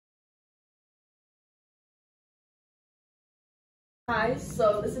Hi,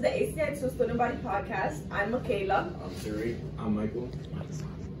 so this is the ACI2 Student Body Podcast. I'm Michaela. I'm Siri. I'm Michael.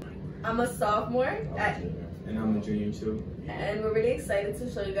 I'm a sophomore And I'm a junior too. and we're really excited to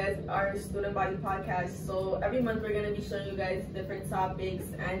show you guys our Student Body Podcast. So every month we're going to be showing you guys different topics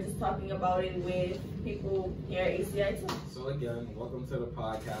and just talking about it with people here at ACI2. So again, welcome to the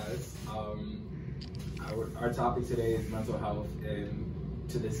podcast. Our topic today is mental health, and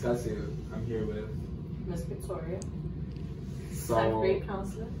to discuss it, I'm here with Miss Victoria, so 7th grade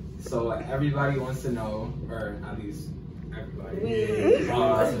counselor. So everybody wants to know, or at least everybody,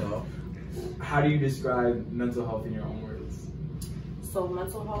 how do you describe mental health in your own words? So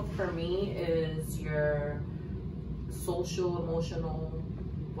mental health for me is your social, emotional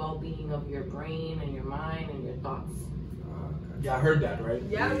well-being of your brain and your mind and your thoughts. Yeah, I heard that, right?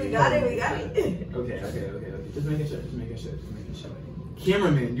 Yeah, we got it. Okay. Just making sure.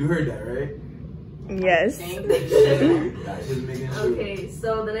 Cameraman, you heard that, right? Yes. Just making sure. Okay,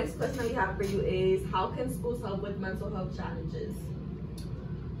 so the next question we have for you is, how can schools help with mental health challenges?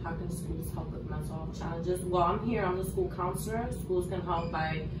 How can schools help with mental health challenges? Well, I'm the school counselor. Schools can help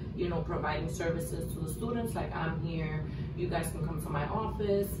by, providing services to the students. Like I'm here, you guys can come to my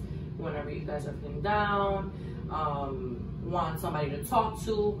office whenever you guys are feeling down, want somebody to talk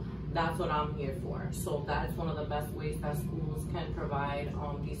to. That's what I'm here for. So that's one of the best ways that schools can provide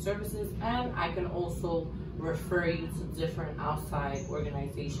these services. And I can also refer you to different outside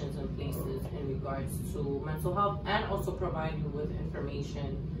organizations and places in regards to mental health, and also provide you with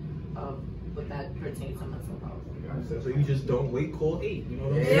information with that pertains to mental health. So you just don't wait, call 8. You know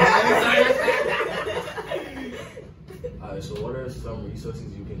what I'm saying? Alright, so what are some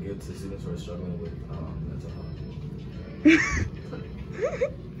resources you can give to students who are struggling with mental health?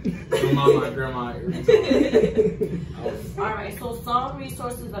 Grandma. All right, so some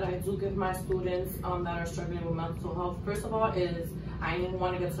resources that I do give my students that are struggling with mental health, first of all, is I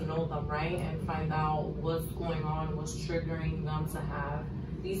want to get to know them, right? And find out what's going on, what's triggering them to have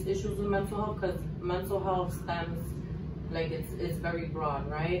these issues with mental health, because mental health stems, it's very broad,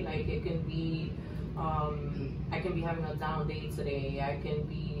 right? Like it can be, I can be having a down day today, I can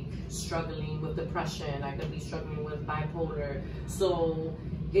be struggling with depression, I can be struggling with bipolar. So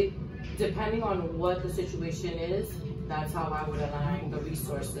depending on what the situation is, that's how I would align the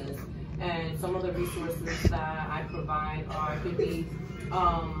resources. And some of the resources that I provide could be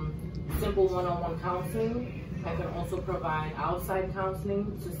simple one-on-one counseling. I can also provide outside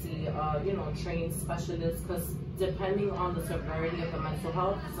counseling to see, trained specialists, because depending on the severity of the mental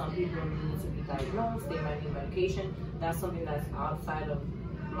health, some people need to be diagnosed, they might need medication. That's something that's outside of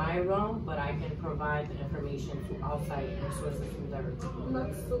my realm, but I can provide the information to outside resources from there.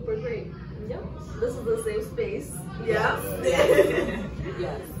 That's super great. Yep. This is a safe space. Yeah.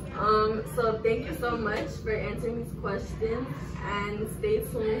 Yes. So thank you so much for answering these questions, and stay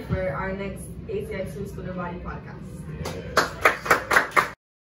tuned for our next ACI2 Student Body Podcast.